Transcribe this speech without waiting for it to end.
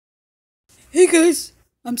Hey guys,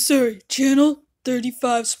 I'm sorry, Channel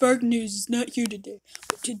 35 Spark News is not here today,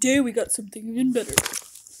 but today we got something even better.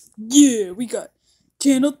 Yeah, we got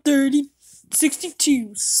Channel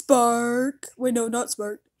 3062 Spark, wait no, not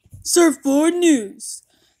Spark, Surfboard News.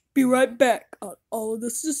 Be right back on all of the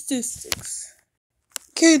statistics.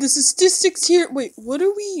 Okay, the statistics here, wait, what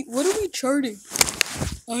are we charting?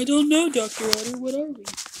 I don't know, Dr. Otter, what are we?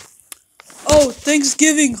 Oh,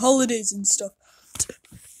 Thanksgiving, holidays and stuff.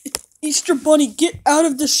 Easter Bunny, get out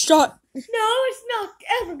of the shot! No, it's not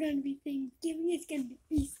ever gonna be Thanksgiving. It's gonna be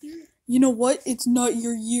Easter. You know what? It's not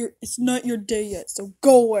your year. It's not your day yet, so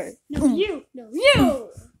go away. No, you. No, you.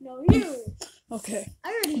 No, you. Okay. I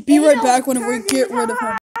already Be right ate back all whenever we turkey get and rid of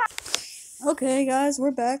him. Okay, guys, we're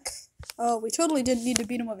back. We totally didn't need to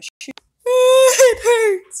beat him with a shoe. It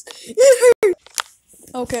hurts. It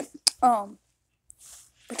hurts. Okay.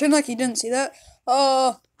 Pretend like you didn't see that.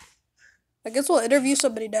 I guess we'll interview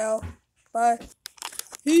somebody now. Bye.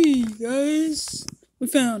 Hey guys, we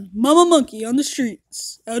found Mama Monkey on the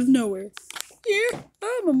streets, out of nowhere. Yeah,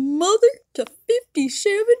 I'm a mother to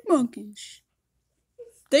 57 monkeys.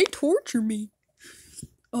 They torture me.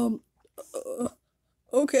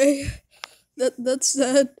 Okay, that's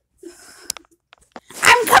sad.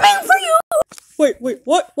 I'm coming for you. Wait,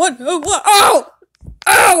 what? What? Ow!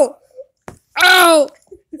 Ow! Ow!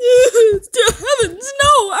 Heavens,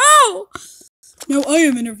 no! Ow! Now I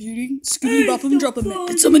am interviewing Scooty Bopham Drop'em.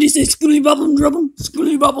 Can somebody say Scooty Bopham Drop'em?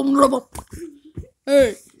 Scooty Bopham Drop'em.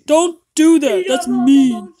 Hey, don't do that. That's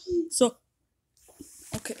mean. So,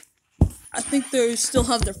 okay. I think they still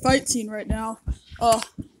have their fight scene right now.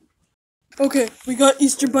 Okay, we got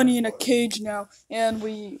Easter Bunny in a cage now, and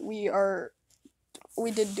we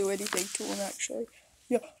didn't do anything to him actually.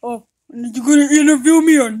 Yeah. Oh, you gonna interview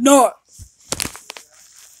me or not?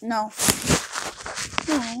 No.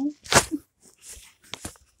 No.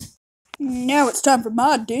 Now it's time for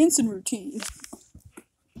my dancing routine.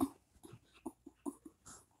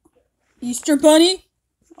 Easter Bunny?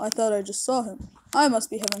 I thought I just saw him. I must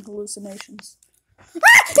be having hallucinations. Be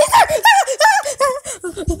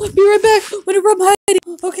right back whenever I'm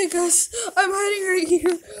hiding. Okay, guys, I'm hiding right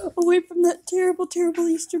here, away from that terrible, terrible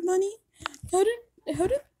Easter Bunny. How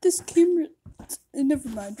did this camera? Never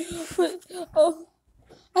mind. But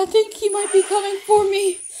I think he might be coming for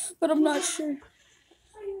me, but I'm not sure.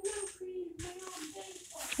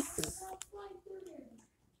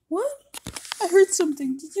 What? I heard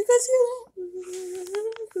something. Did you guys hear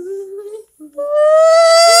that?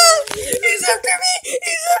 He's after me!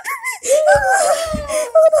 He's after me!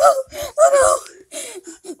 Oh no! Oh no!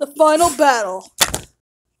 The final battle.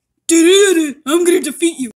 I'm gonna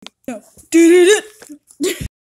defeat you. No.